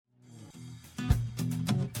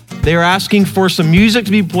They are asking for some music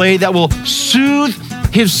to be played that will soothe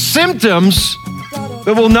his symptoms,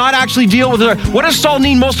 but will not actually deal with it. What does Saul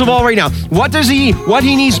need most of all right now? What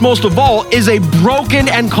he needs most of all is a broken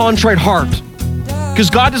and contrite heart.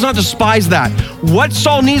 Because God does not despise that. What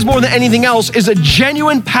Saul needs more than anything else is a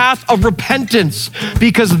genuine path of repentance,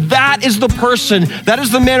 because that is the person, that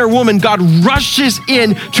is the man or woman God rushes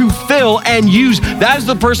in to fill and use. That is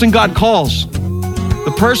the person God calls.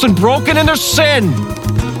 The person broken in their sin,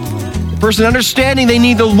 the person understanding they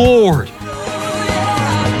need the Lord.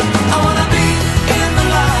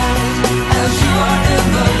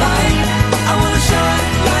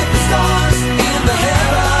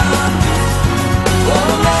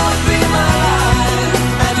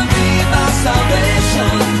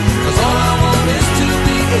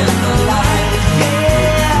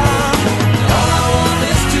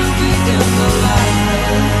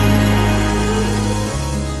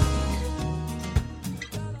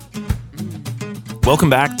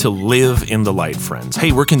 Welcome back to Live in the Light, friends.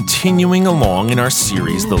 Hey, we're continuing along in our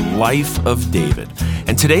series, The Life of David.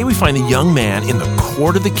 And today we find a young man in the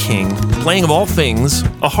court of the king playing, of all things,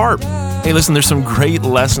 a harp. Hey, listen, there's some great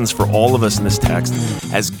lessons for all of us in this text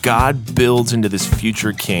as God builds into this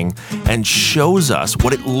future king and shows us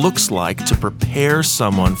what it looks like to prepare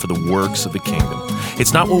someone for the works of the kingdom.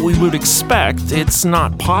 It's not what we would expect. It's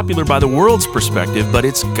not popular by the world's perspective, but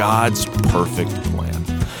it's God's perfect plan.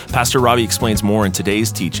 Pastor Robbie explains more in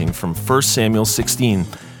today's teaching from 1 Samuel 16,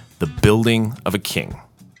 the building of a king.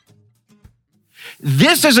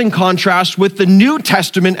 This is in contrast with the New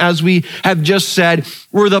Testament, as we have just said,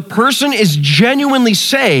 where the person is genuinely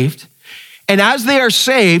saved, and as they are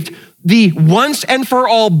saved, the once and for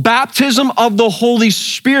all baptism of the Holy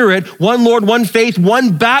Spirit, one Lord, one faith,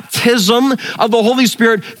 one baptism of the Holy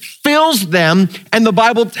Spirit fills them, and the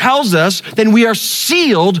Bible tells us then we are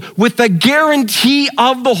sealed with the guarantee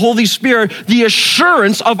of the Holy Spirit, the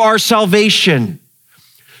assurance of our salvation.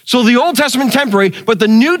 So the Old Testament temporary, but the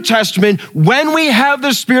New Testament, when we have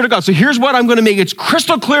the Spirit of God. So here's what I'm going to make. It's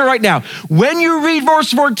crystal clear right now. When you read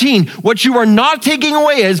verse 14, what you are not taking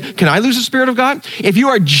away is, can I lose the Spirit of God? If you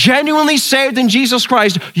are genuinely saved in Jesus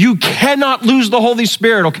Christ, you cannot lose the Holy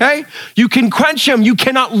Spirit, okay? You can quench him, you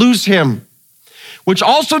cannot lose him. Which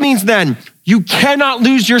also means then, you cannot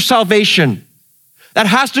lose your salvation. That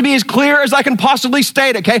has to be as clear as I can possibly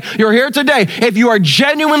state, okay? You're here today. If you are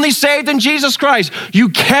genuinely saved in Jesus Christ, you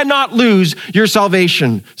cannot lose your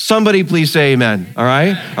salvation. Somebody please say amen, all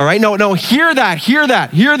right? All right, no, hear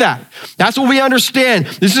that. That's what we understand.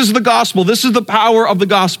 This is the gospel. This is the power of the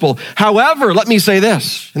gospel. However, let me say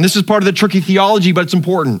this, and this is part of the tricky theology, but it's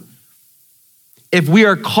important. If we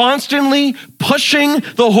are constantly pushing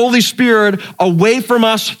the Holy Spirit away from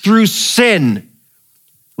us through sin,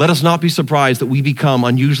 let us not be surprised that we become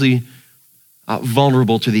unusually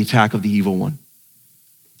vulnerable to the attack of the evil one.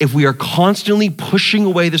 If we are constantly pushing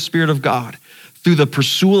away the Spirit of God through the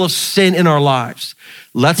pursuit of sin in our lives,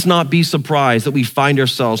 let's not be surprised that we find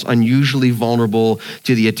ourselves unusually vulnerable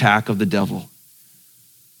to the attack of the devil.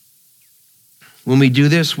 When we do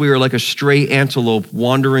this, we are like a stray antelope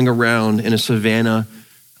wandering around in a savanna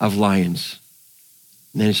of lions.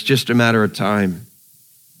 And it's just a matter of time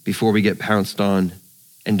before we get pounced on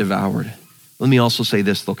and devoured. Let me also say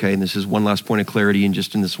this, okay? And this is one last point of clarity and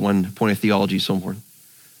just in this one point of theology, so important.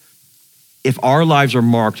 If our lives are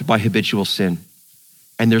marked by habitual sin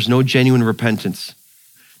and there's no genuine repentance,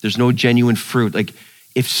 there's no genuine fruit, like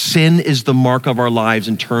if sin is the mark of our lives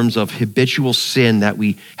in terms of habitual sin that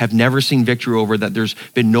we have never seen victory over, that there's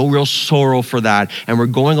been no real sorrow for that, and we're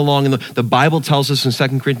going along, and the Bible tells us in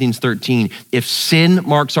 2 Corinthians 13, if sin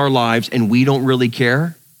marks our lives and we don't really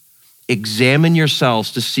care, examine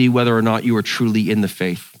yourselves to see whether or not you are truly in the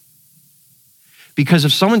faith. Because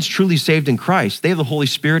if someone's truly saved in Christ, they have the Holy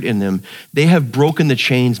Spirit in them. They have broken the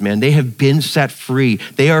chains, man. They have been set free.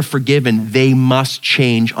 They are forgiven. They must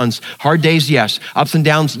change. On hard days, yes. Ups and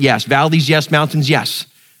downs, yes. Valleys, yes. Mountains, yes.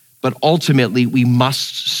 But ultimately, we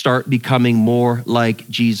must start becoming more like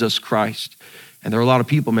Jesus Christ. And there are a lot of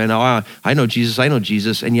people, man, I know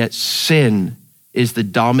Jesus, and yet sin is the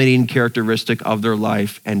dominating characteristic of their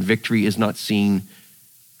life, and victory is not seen.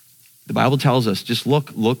 The Bible tells us, just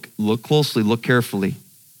look closely, look carefully.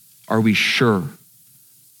 Are we sure?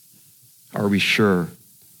 Are we sure?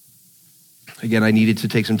 Again, I needed to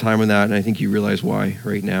take some time on that, and I think you realize why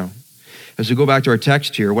right now. As we go back to our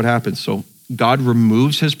text here, what happens? So God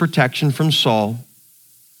removes his protection from Saul,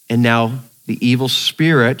 and now the evil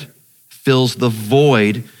spirit fills the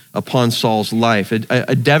void upon Saul's life,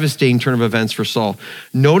 a devastating turn of events for Saul.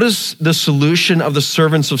 Notice the solution of the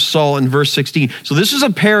servants of Saul in verse 16. So this is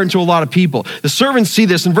apparent to a lot of people. The servants see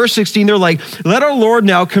this. In verse 16, they're like, let our Lord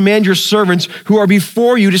now command your servants who are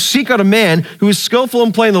before you to seek out a man who is skillful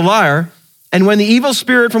in playing the lyre. And when the evil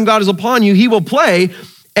spirit from God is upon you, he will play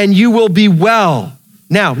and you will be well.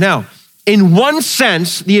 Now, in one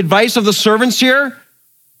sense, the advice of the servants here,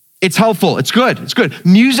 it's helpful. It's good.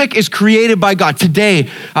 Music is created by God. Today,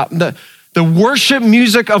 the worship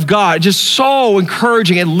music of God, just so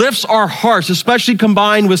encouraging. It lifts our hearts, especially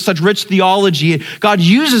combined with such rich theology. God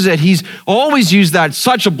uses it. He's always used that.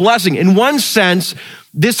 Such a blessing. In one sense,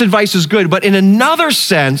 this advice is good. But in another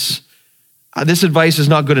sense, this advice is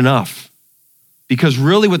not good enough. Because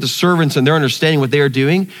really with the servants and their understanding what they are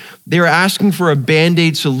doing, they're asking for a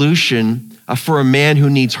Band-Aid solution for a man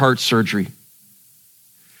who needs heart surgery.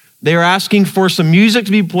 They're asking for some music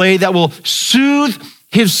to be played that will soothe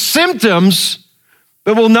his symptoms,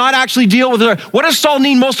 but will not actually deal with it. What does Saul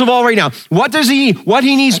need most of all right now? What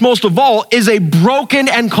he needs most of all is a broken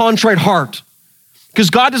and contrite heart.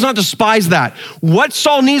 Because God does not despise that. What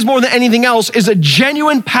Saul needs more than anything else is a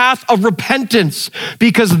genuine path of repentance,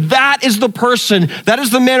 because that is the person, that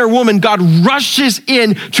is the man or woman God rushes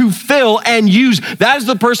in to fill and use. That is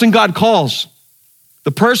the person God calls.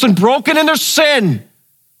 The person broken in their sin.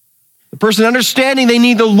 The person understanding they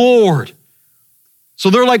need the Lord. So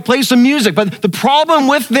they're like, play some music. But the problem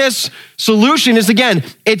with this solution is, again,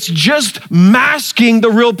 it's just masking the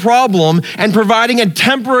real problem and providing a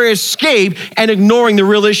temporary escape and ignoring the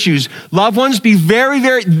real issues. Loved ones, be very,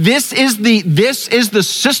 this is the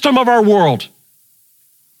system of our world.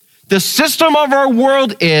 The system of our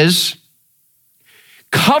world is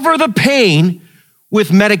cover the pain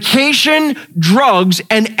with medication, drugs,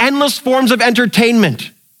 and endless forms of entertainment.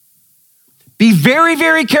 Be very,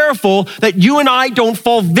 very careful that you and I don't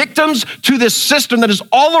fall victims to this system that is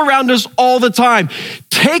all around us all the time.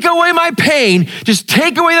 Take away my pain. Just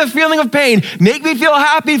take away the feeling of pain. Make me feel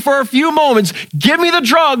happy for a few moments. Give me the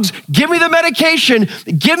drugs. Give me the medication.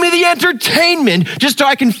 Give me the entertainment just so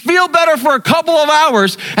I can feel better for a couple of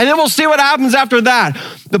hours, and then we'll see what happens after that.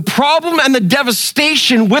 The problem and the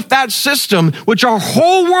devastation with that system, which our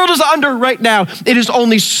whole world is under right now, it is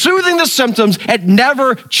only soothing the symptoms. It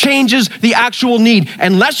never changes the actual need.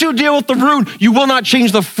 Unless you deal with the root, you will not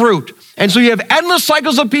change the fruit. And so you have endless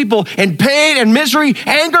cycles of people in pain and misery,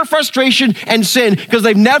 anger, frustration, and sin, because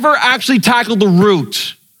they've never actually tackled the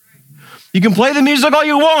root. You can play the music all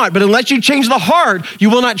you want, but unless you change the heart, you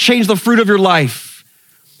will not change the fruit of your life.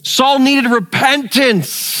 Saul needed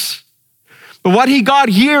repentance. But what he got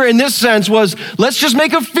here in this sense was, let's just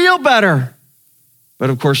make him feel better.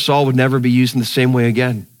 But of course, Saul would never be used in the same way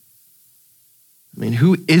again. I mean,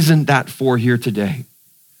 who isn't that for here today?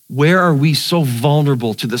 Where are we so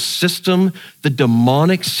vulnerable to the system, the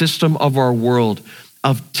demonic system of our world,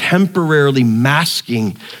 of temporarily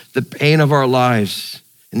masking the pain of our lives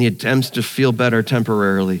in the attempts to feel better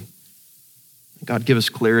temporarily? God, give us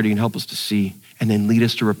clarity and help us to see, and then lead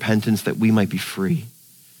us to repentance that we might be free.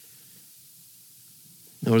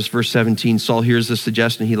 Notice verse 17, Saul hears this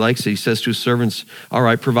suggestion. He likes it. He says to his servants, all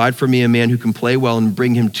right, provide for me a man who can play well and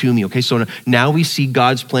bring him to me. Okay, so now we see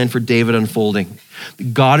God's plan for David unfolding.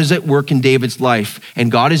 God is at work in David's life,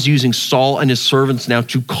 and God is using Saul and his servants now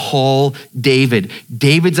to call David.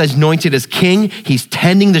 David's anointed as king. He's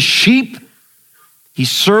tending the sheep.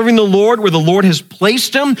 He's serving the Lord where the Lord has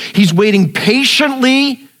placed him. He's waiting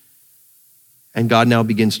patiently, and God now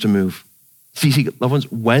begins to move. See, loved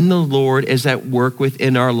ones, when the Lord is at work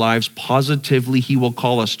within our lives, positively, he will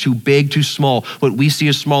call us too big, too small. What we see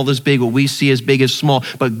as small is big, what we see as big is small.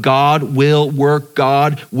 But God will work,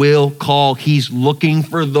 God will call. He's looking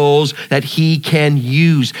for those that he can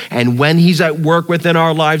use. And when he's at work within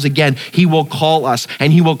our lives, again, he will call us.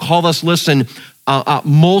 And he will call us, listen,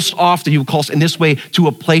 most often he will call us in this way to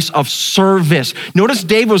a place of service. Notice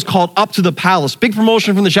David was called up to the palace. Big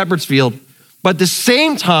promotion from the shepherd's field. But at the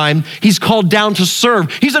same time, he's called down to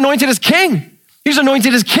serve. He's anointed as king. He's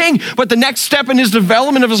anointed as king. But the next step in his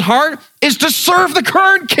development of his heart is to serve the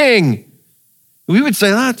current king. We would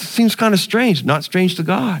say, that seems kind of strange. Not strange to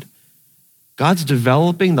God. God's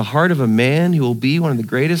developing the heart of a man who will be one of the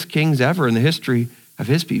greatest kings ever in the history of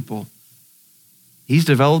his people. He's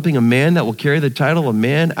developing a man that will carry the title of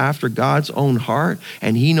man after God's own heart,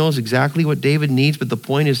 and he knows exactly what David needs, but the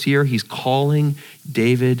point is here, he's calling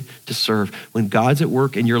David to serve. When God's at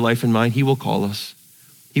work in your life and mine, he will call us.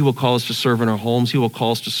 He will call us to serve in our homes. He will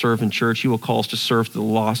call us to serve in church. He will call us to serve the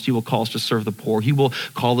lost. He will call us to serve the poor. He will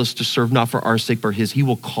call us to serve not for our sake, but his. He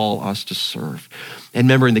will call us to serve. And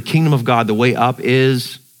remember, in the kingdom of God, the way up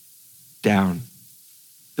is down.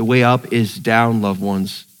 The way up is down, loved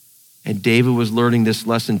ones. And David was learning this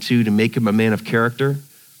lesson too, to make him a man of character,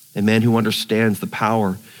 a man who understands the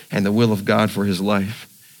power and the will of God for his life.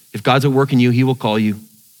 If God's at work in you, he will call you.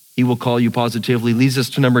 He will call you positively. Leads us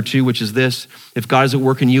to number 2, which is this. If God is at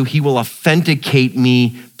work in you, he will authenticate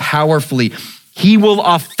me powerfully. He will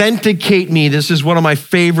authenticate me. This is one of my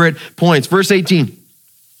favorite points. Verse 18.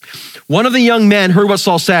 One of the young men heard what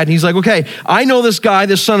Saul said, and he's like, okay, I know this guy,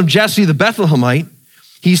 this son of Jesse, the Bethlehemite.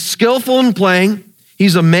 He's skillful in playing.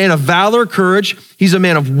 He's a man of valor, courage. He's a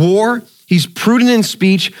man of war. He's prudent in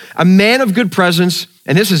speech, a man of good presence.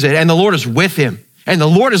 And this is it. And the Lord is with him. And the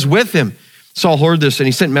Lord is with him. Saul heard this and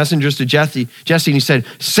he sent messengers to Jesse and he said,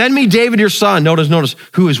 send me David, your son, notice,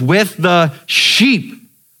 who is with the sheep.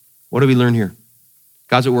 What do we learn here?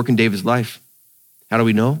 God's at work in David's life. How do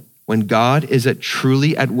we know? When God is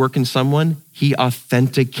truly at work in someone, he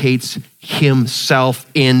authenticates himself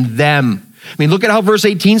in them. I mean, look at how verse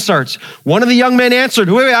 18 starts. One of the young men answered,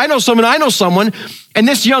 wait, I know someone. And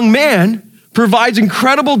this young man provides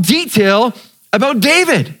incredible detail about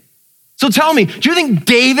David. So tell me, do you think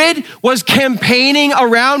David was campaigning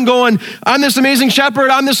around going, I'm this amazing shepherd,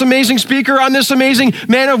 I'm this amazing speaker, I'm this amazing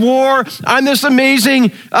man of war, I'm this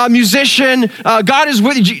amazing musician, God is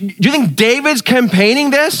with you. Do you think David's campaigning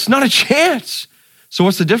this? Not a chance. So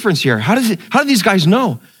what's the difference here? How do these guys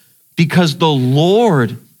know? Because the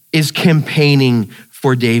Lord is campaigning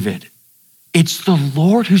for David. It's the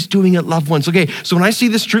Lord who's doing it, loved ones. Okay, so when I see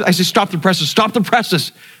this truth, I say, stop the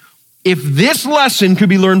presses. If this lesson could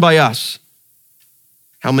be learned by us,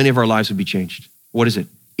 how many of our lives would be changed? What is it?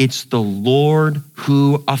 It's the Lord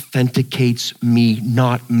who authenticates me,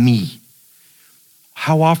 not me.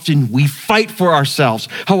 How often we fight for ourselves,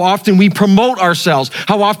 how often we promote ourselves,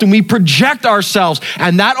 how often we project ourselves,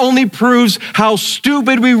 and that only proves how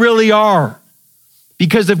stupid we really are.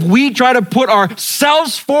 Because if we try to put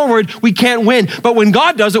ourselves forward, we can't win. But when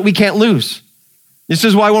God does it, we can't lose. This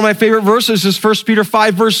is why one of my favorite verses is 1 Peter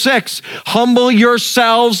 5, verse 6. Humble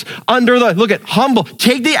yourselves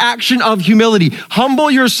take the action of humility. Humble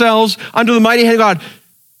yourselves under the mighty hand of God.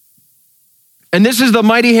 And this is the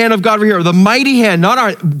mighty hand of God right here. The mighty hand,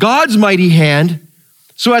 God's mighty hand.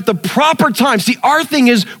 So at the proper time, see, our thing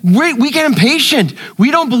is we get impatient.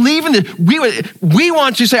 We don't believe in this. We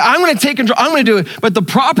want to say, I'm going to take control. I'm going to do it. But the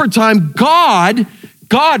proper time, God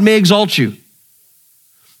may exalt you.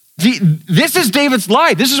 This is David's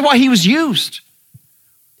life. This is why he was used.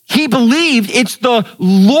 He believed it's the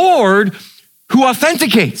Lord who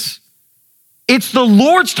authenticates. It's the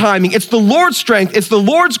Lord's timing. It's the Lord's strength. It's the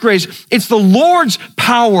Lord's grace. It's the Lord's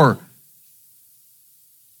power.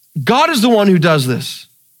 God is the one who does this.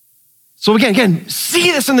 So again,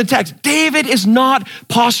 see this in the text. David is not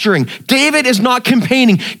posturing. David is not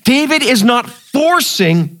campaigning. David is not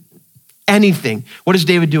forcing anything. What is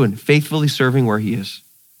David doing? Faithfully serving where he is,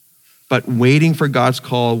 but waiting for God's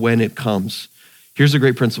call when it comes. Here's a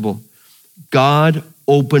great principle. God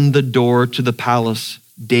opened the door to the palace.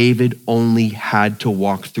 David only had to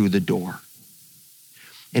walk through the door.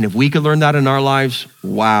 And if we could learn that in our lives,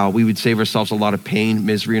 wow, we would save ourselves a lot of pain,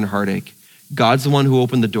 misery, and heartache. God's the one who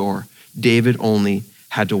opened the door. David only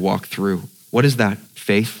had to walk through. What is that?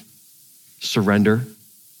 Faith, surrender,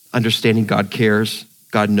 understanding God cares,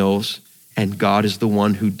 God knows, and God is the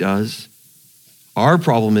one who does. Our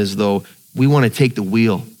problem is, though, we want to take the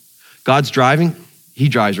wheel. God's driving, he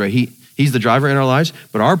drives, right? He's the driver in our lives,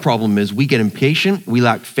 but our problem is we get impatient, we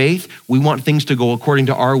lack faith, we want things to go according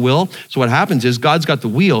to our will. So what happens is God's got the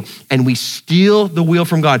wheel and we steal the wheel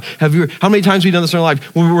from God. How many times have we done this in our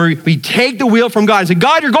life? Where we take the wheel from God and say,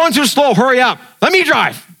 God, you're going too slow, hurry up, let me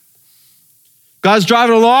drive. God's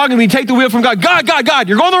driving along and we take the wheel from God. God,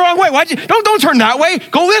 you're going the wrong way. Don't turn that way,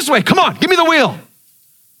 go this way, come on, give me the wheel.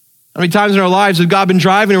 How many times in our lives has God been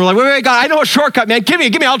driving and we're like, wait, God, I know a shortcut, man, give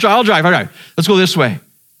me, I'll drive, all right, let's go this way.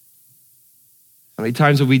 How many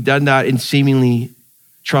times have we done that in seemingly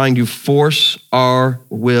trying to force our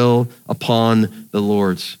will upon the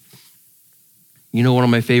Lord's? You know, one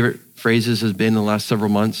of my favorite phrases has been in the last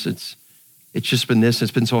several months. It's just been this.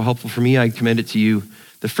 It's been so helpful for me. I commend it to you.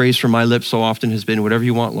 The phrase from my lips so often has been, whatever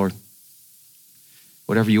you want, Lord.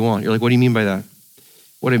 Whatever you want. You're like, what do you mean by that?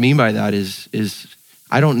 What I mean by that is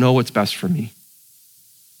I don't know what's best for me,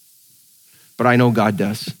 but I know God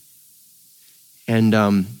does.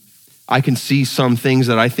 And I can see some things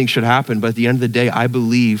that I think should happen, but at the end of the day, I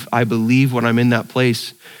believe when I'm in that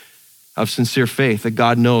place of sincere faith that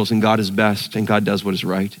God knows and God is best and God does what is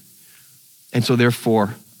right. And so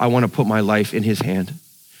therefore, I want to put my life in his hand.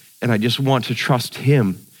 And I just want to trust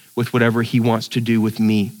him with whatever he wants to do with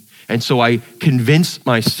me. And so I convince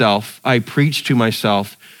myself, I preach to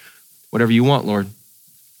myself, whatever you want, Lord.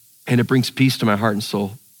 And it brings peace to my heart and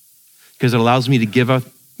soul because it allows me to give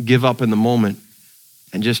up in the moment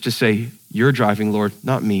and just to say, you're driving, Lord,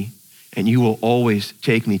 not me. And you will always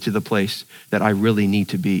take me to the place that I really need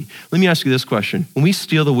to be. Let me ask you this question. When we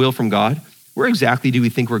steal the wheel from God, where exactly do we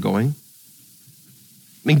think we're going?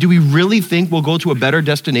 I mean, do we really think we'll go to a better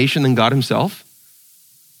destination than God himself?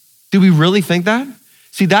 Do we really think that?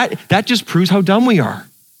 See, that just proves how dumb we are.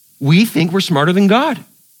 We think we're smarter than God.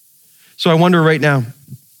 So I wonder right now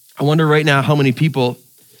how many people,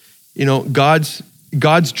 God's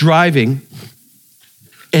driving,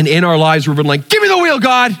 and in our lives we've been like, give me the wheel,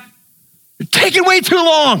 God. You're taking way too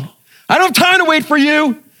long. I don't have time to wait for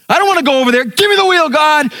you. I don't want to go over there. Give me the wheel,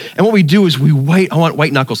 God. And what we do is I want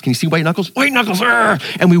white knuckles. Can you see white knuckles? White knuckles.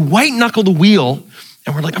 And we white knuckle the wheel,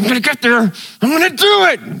 and we're like, I'm going to get there. I'm going to do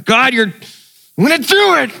it. God, I'm going to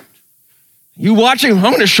do it. You watching? I'm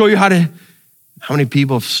going to show you how many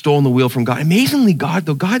people have stolen the wheel from God. Amazingly,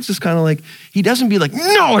 God's just kind of like, he doesn't be like,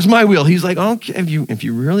 no, it's my wheel. He's like, okay, if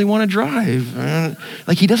you really want to drive.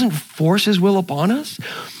 Like he doesn't force his will upon us.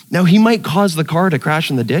 Now he might cause the car to crash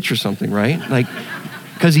in the ditch or something, right? Like,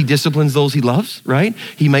 because he disciplines those he loves, right?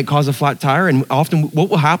 He might cause a flat tire. And often what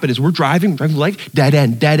will happen is we're driving life, dead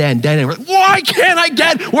end. We're like, why can't I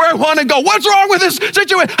get where I want to go? What's wrong with this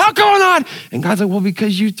situation? How going on? And God's like, well,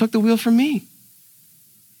 because you took the wheel from me.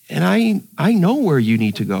 And I know where you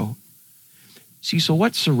need to go. See, so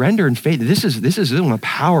what surrender and faith? This is one of the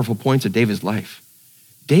powerful points of David's life.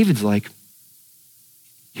 David's like,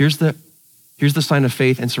 here's the sign of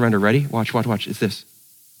faith and surrender. Ready? Watch. It's this.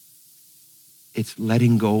 It's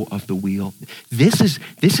letting go of the wheel. This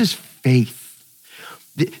is faith.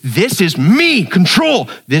 This is me, control.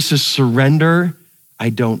 This is surrender. I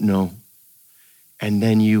don't know. And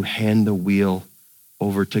then you hand the wheel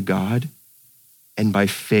over to God. And by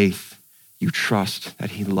faith, you trust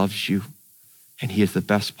that he loves you and he has the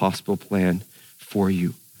best possible plan for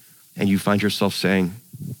you. And you find yourself saying,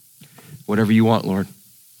 whatever you want, Lord.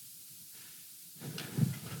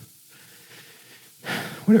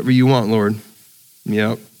 Whatever you want, Lord.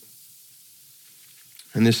 Yep.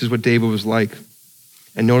 And this is what David was like.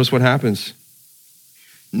 And notice what happens.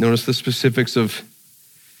 Notice the specifics of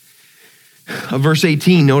verse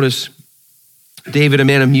 18. Notice David, a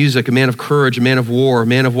man of music, a man of courage, a man of war, a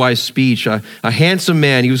man of wise speech, a handsome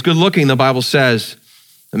man. He was good looking, the Bible says,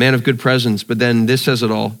 a man of good presence. But then this says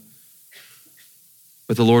it all.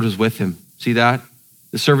 But the Lord was with him. See that?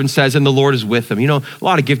 The servant says, and the Lord is with him. A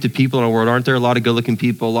lot of gifted people in our world, aren't there? A lot of good-looking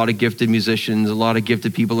people, a lot of gifted musicians, a lot of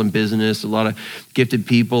gifted people in business, a lot of gifted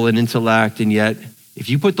people in intellect. And yet, if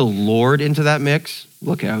you put the Lord into that mix,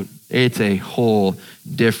 look out. It's a whole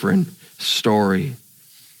different story.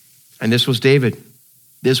 And this was David.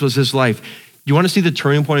 This was his life. You want to see the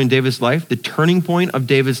turning point in David's life? The turning point of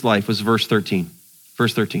David's life was verse 13.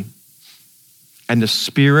 Verse 13. And the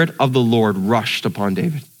Spirit of the Lord rushed upon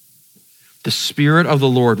David. The Spirit of the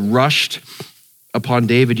Lord rushed upon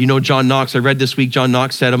David. John Knox, I read this week, John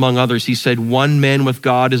Knox said, among others, he said, one man with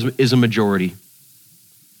God is a majority.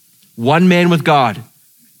 One man with God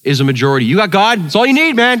is a majority. You got God, it's all you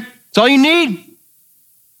need, man. It's all you need.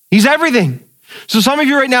 He's everything. So some of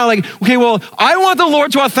you right now are like, okay, well, I want the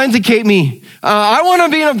Lord to authenticate me. I want to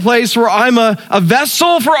be in a place where I'm a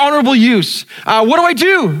vessel for honorable use. What do I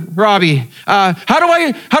do, Robbie? How do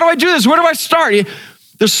I do this? Where do I start?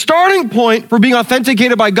 The starting point for being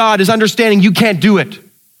authenticated by God is understanding you can't do it.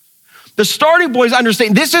 The starting point is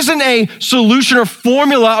understanding this isn't a solution or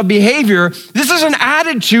formula of behavior. This is an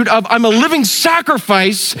attitude of I'm a living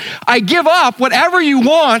sacrifice. I give up whatever you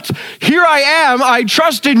want. Here I am. I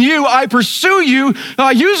trust in you. I pursue you.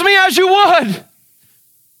 Use me as you would.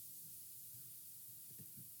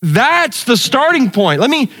 That's the starting point.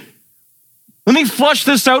 Let me flush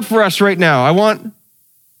this out for us right now. I want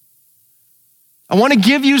to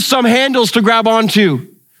give you some handles to grab onto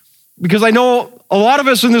because I know a lot of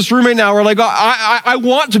us in this room right now are like, I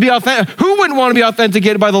want to be authentic. Who wouldn't want to be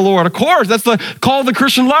authenticated by the Lord? Of course, that's the call of the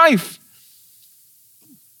Christian life.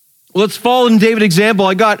 Let's follow in David's example.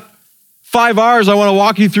 I got 5 R's I want to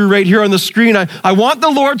walk you through right here on the screen. I want the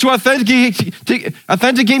Lord to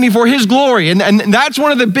authenticate me for his glory. And that's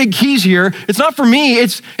one of the big keys here. It's not for me,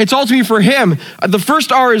 it's ultimately for him. The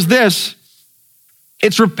first R is this.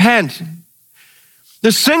 It's repent.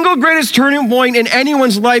 The single greatest turning point in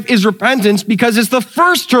anyone's life is repentance because it's the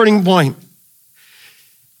first turning point.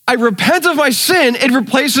 I repent of my sin, it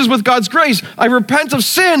replaces with God's grace. I repent of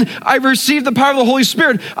sin, I receive the power of the Holy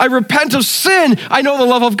Spirit. I repent of sin, I know the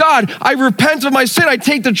love of God. I repent of my sin, I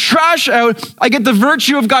take the trash out, I get the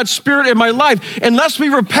virtue of God's Spirit in my life. Unless we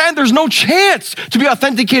repent, there's no chance to be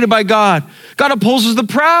authenticated by God. God opposes the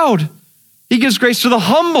proud. He gives grace to the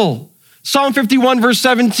humble. Psalm 51 verse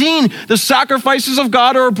 17, the sacrifices of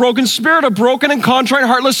God are a broken spirit, a broken and contrite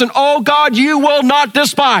heart. Listen, oh God, you will not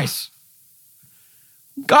despise.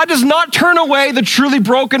 God does not turn away the truly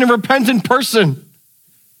broken and repentant person.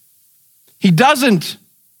 He doesn't.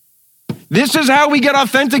 This is how we get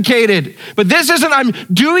authenticated. But this isn't, I'm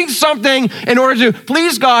doing something in order to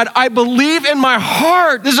please God. I believe in my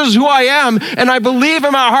heart, this is who I am, and I believe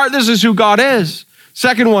in my heart, this is who God is.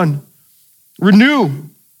 Second one, renew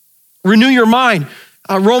your mind.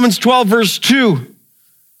 Romans 12 verse 2.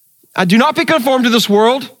 Do not be conformed to this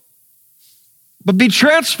world, but be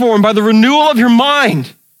transformed by the renewal of your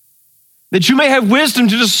mind, that you may have wisdom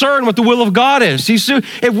to discern what the will of God is. See, so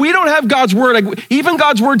if we don't have God's word, like even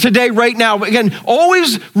God's word today, right now, again,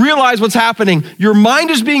 always realize what's happening. Your mind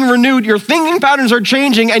is being renewed, your thinking patterns are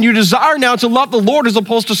changing, and you desire now to love the Lord as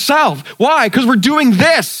opposed to self. Why? Because we're doing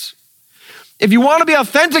this. If you want to be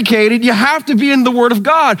authenticated, you have to be in the word of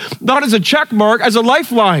God, not as a check mark, as a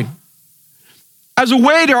lifeline. As a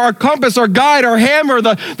way to our compass, our guide, our hammer,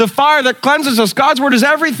 the fire that cleanses us. God's word is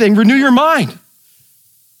everything. Renew your mind.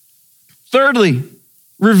 Thirdly,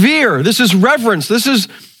 revere. This is reverence. This is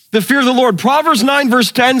the fear of the Lord. Proverbs 9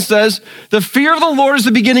 verse 10 says, the fear of the Lord is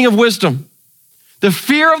the beginning of wisdom. The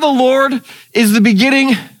fear of the Lord is the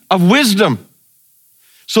beginning of wisdom.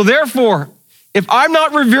 So therefore, if I'm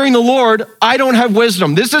not revering the Lord, I don't have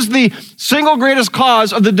wisdom. This is the single greatest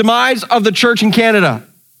cause of the demise of the church in Canada.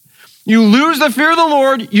 You lose the fear of the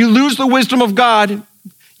Lord, you lose the wisdom of God,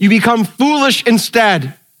 you become foolish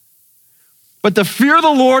instead. But the fear of the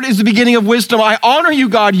Lord is the beginning of wisdom. I honor you,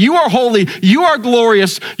 God. You are holy. You are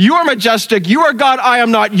glorious. You are majestic. You are God. I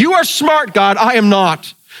am not. You are smart, God. I am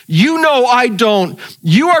not. You know I don't.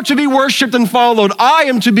 You are to be worshiped and followed. I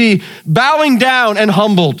am to be bowing down and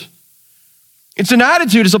humbled. It's an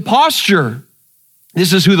attitude. It's a posture.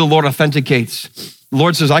 This is who the Lord authenticates. The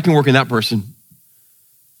Lord says, I can work in that person.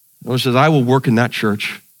 The Lord says, I will work in that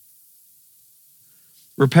church.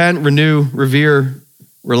 Repent, renew, revere,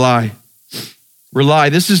 rely. Rely.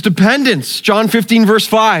 This is dependence. John 15, verse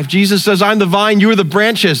 5. Jesus says, I'm the vine, you are the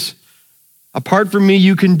branches. Apart from me,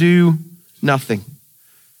 you can do nothing.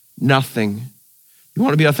 Nothing. You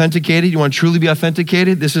want to be authenticated? You want to truly be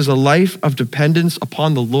authenticated? This is a life of dependence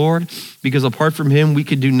upon the Lord, because apart from him, we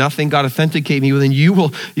can do nothing. God, authenticate me. Well, then you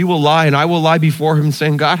will lie, and I will lie before him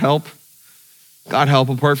saying, God, help. God, help.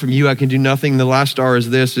 Apart from you, I can do nothing. The last R is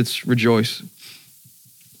this, it's rejoice.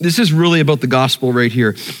 This is really about the gospel right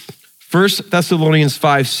here. 1 Thessalonians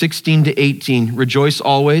 5, 16 to 18. Rejoice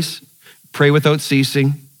always, pray without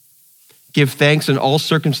ceasing, give thanks in all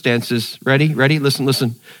circumstances. Ready?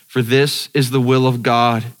 Listen. For this is the will of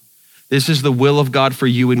God. This is the will of God for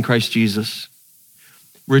you in Christ Jesus.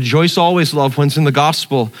 Rejoice always, loved ones, in the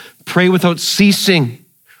gospel. Pray without ceasing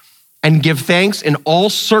and give thanks in all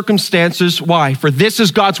circumstances. Why? For this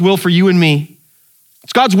is God's will for you and me.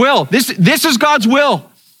 It's God's will. This is God's will.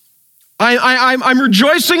 I'm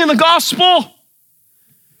rejoicing in the gospel.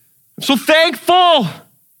 I'm so thankful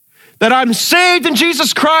that I'm saved in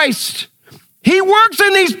Jesus Christ. He works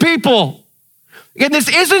in these people. Again, this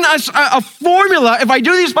isn't a formula. If I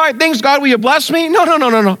do these 5 things, God, will you bless me?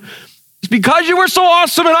 No. It's because you were so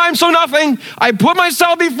awesome and I'm so nothing. I put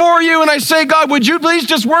myself before you and I say, God, would you please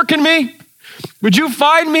just work in me? Would you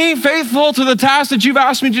find me faithful to the task that you've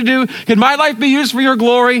asked me to do? Can my life be used for your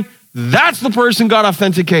glory? That's the person God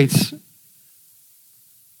authenticates.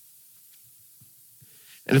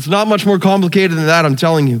 And it's not much more complicated than that, I'm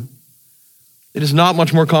telling you. It is not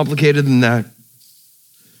much more complicated than that.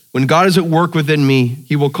 When God is at work within me,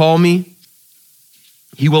 he will call me,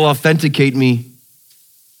 he will authenticate me,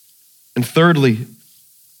 and thirdly,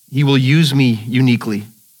 he will use me uniquely.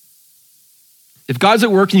 If God's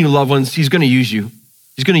at work in you, loved ones, he's going to use you.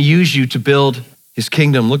 He's going to use you to build his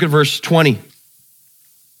kingdom. Look at verse 20.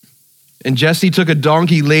 And Jesse took a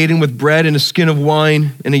donkey laden with bread and a skin of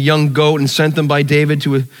wine and a young goat and sent them by David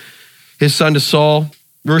to his son to Saul.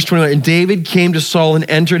 Verse 21, and David came to Saul and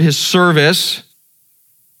entered his service.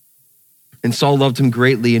 And Saul loved him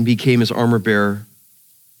greatly and became his armor bearer.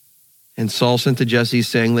 And Saul sent to Jesse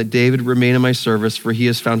saying, let David remain in my service, for he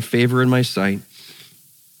has found favor in my sight.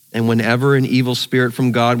 And whenever an evil spirit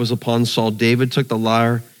from God was upon Saul, David took the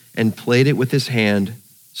lyre and played it with his hand.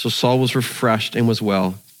 So Saul was refreshed and was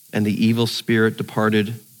well, and the evil spirit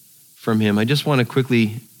departed from him. I just want to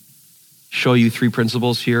quickly show you 3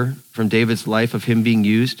 principles here from David's life of him being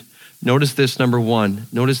used. Notice this, number one.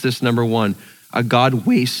 A God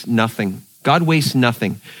wastes nothing. God wastes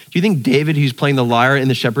nothing. Do you think David, who's playing the lyre in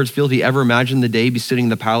the shepherd's field, he ever imagined the day he'd be sitting in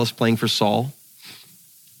the palace playing for Saul?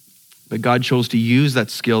 But God chose to use that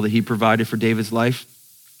skill that he provided for David's life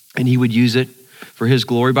and he would use it for his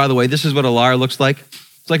glory. By the way, this is what a lyre looks like.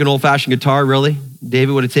 It's like an old-fashioned guitar, really.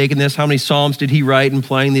 David would have taken this. How many psalms did he write in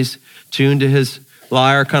playing these tuned to his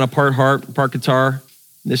lyre, kind of part harp, part guitar?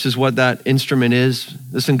 This is what that instrument is.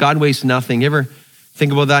 Listen, God wastes nothing. You ever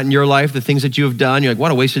think about that in your life, the things that you have done? You're like,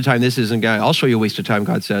 what a waste of time this is. And God, I'll show you a waste of time,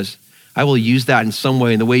 God says. I will use that in some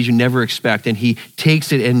way, in the ways you never expect. And he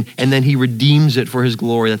takes it and then he redeems it for his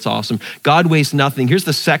glory. That's awesome. God wastes nothing. Here's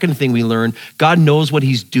the second thing we learn. God knows what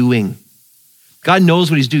he's doing. God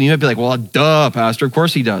knows what he's doing. You might be like, well, duh, Pastor. Of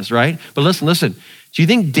course he does, right? But listen. Do you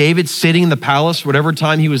think David sitting in the palace, whatever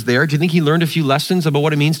time he was there, do you think he learned a few lessons about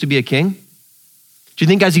what it means to be a king? Do you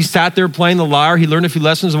think as he sat there playing the lyre, he learned a few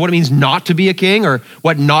lessons of what it means not to be a king or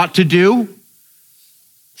what not to do?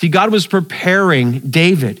 See, God was preparing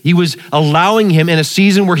David. He was allowing him in a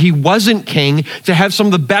season where he wasn't king to have some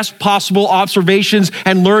of the best possible observations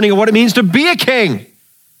and learning of what it means to be a king.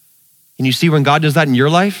 And you see when God does that in your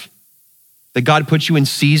life, that God puts you in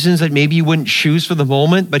seasons that maybe you wouldn't choose for the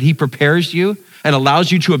moment, but he prepares you and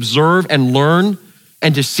allows you to observe and learn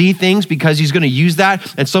and to see things because he's going to use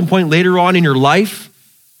that at some point later on in your life.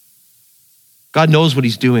 God knows what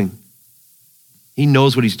he's doing. He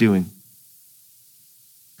knows what he's doing.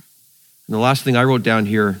 And the last thing I wrote down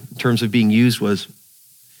here in terms of being used was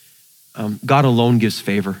God alone gives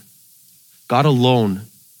favor. God alone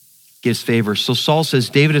gives favor. So Saul says,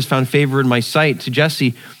 David has found favor in my sight to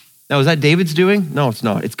Jesse. Now, is that David's doing? No, it's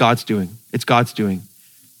not. It's God's doing. It's God's doing.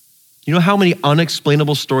 You know how many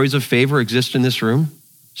unexplainable stories of favor exist in this room?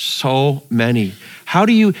 So many. How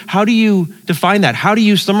do you define that? How do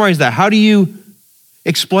you summarize that? How do you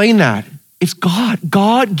explain that? It's God.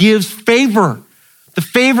 God gives favor. The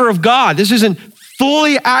favor of God. This isn't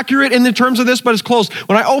fully accurate in the terms of this, but it's close.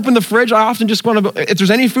 When I open the fridge, I often just want to, if there's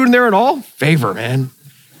any food in there at all, favor, man.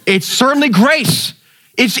 It's certainly grace.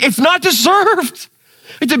 It's not deserved.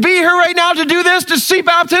 To be here right now, to do this, to see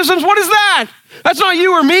baptisms, what is that? That's not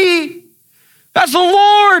you or me. That's the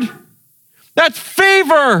Lord. That's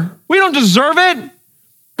favor. We don't deserve it,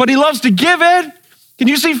 but he loves to give it. Can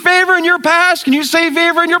you see favor in your past? Can you see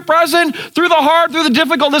favor in your present? Through the hard, through the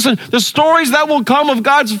difficult? Listen, the stories that will come of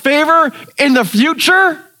God's favor in the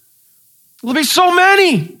future, there'll be so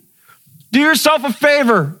many. Do yourself a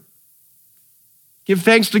favor. Give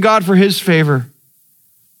thanks to God for his favor.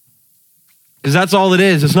 Because that's all it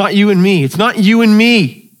is. It's not you and me. It's not you and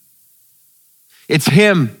me. It's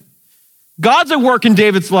him. God's at work in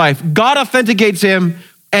David's life. God authenticates him,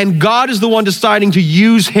 and God is the one deciding to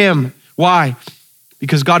use him. Why?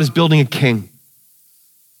 Because God is building a king.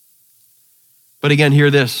 But again,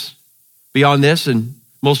 hear this. Beyond this, and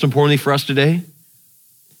most importantly for us today,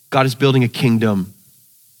 God is building a kingdom.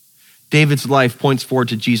 David's life points forward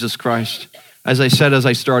to Jesus Christ. As I said as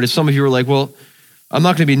I started, some of you were like, well, I'm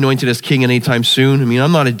not going to be anointed as king anytime soon. I mean,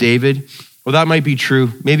 I'm not a David. Well, that might be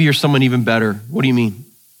true. Maybe you're someone even better. What do you mean?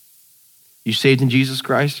 You saved in Jesus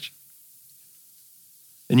Christ?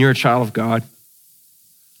 Then you're a child of God.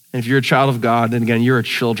 And if you're a child of God, then again, you're a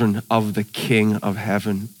children of the King of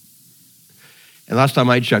heaven. And last time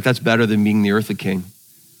I checked, that's better than being the earthly king.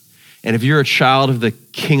 And if you're a child of the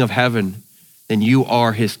King of heaven, then you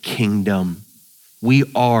are his kingdom. We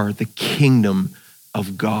are the kingdom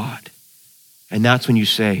of God. And that's when you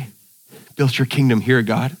say, build your kingdom here,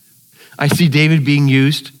 God. I see David being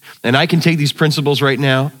used, and I can take these principles right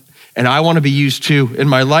now, and I want to be used too in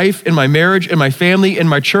my life, in my marriage, in my family, in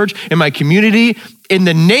my church, in my community, in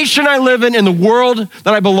the nation I live in the world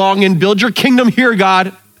that I belong in. Build your kingdom here,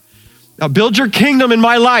 God. Now build your kingdom in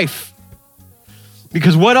my life,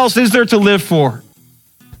 because what else is there to live for?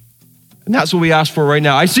 And that's what we ask for right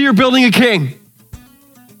now. I see you're building a king,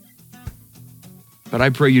 but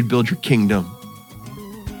I pray you'd build your kingdom.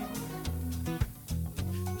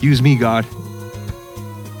 Use me, God.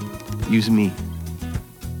 Use me.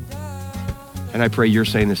 And I pray you're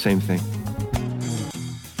saying the same thing.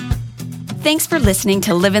 Thanks for listening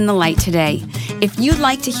to Live in the Light today. If you'd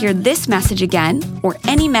like to hear this message again or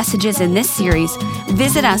any messages in this series,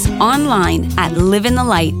 visit us online at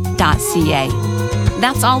liveinthelight.ca.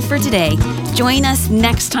 That's all for today. Join us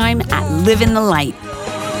next time at Live in the Light.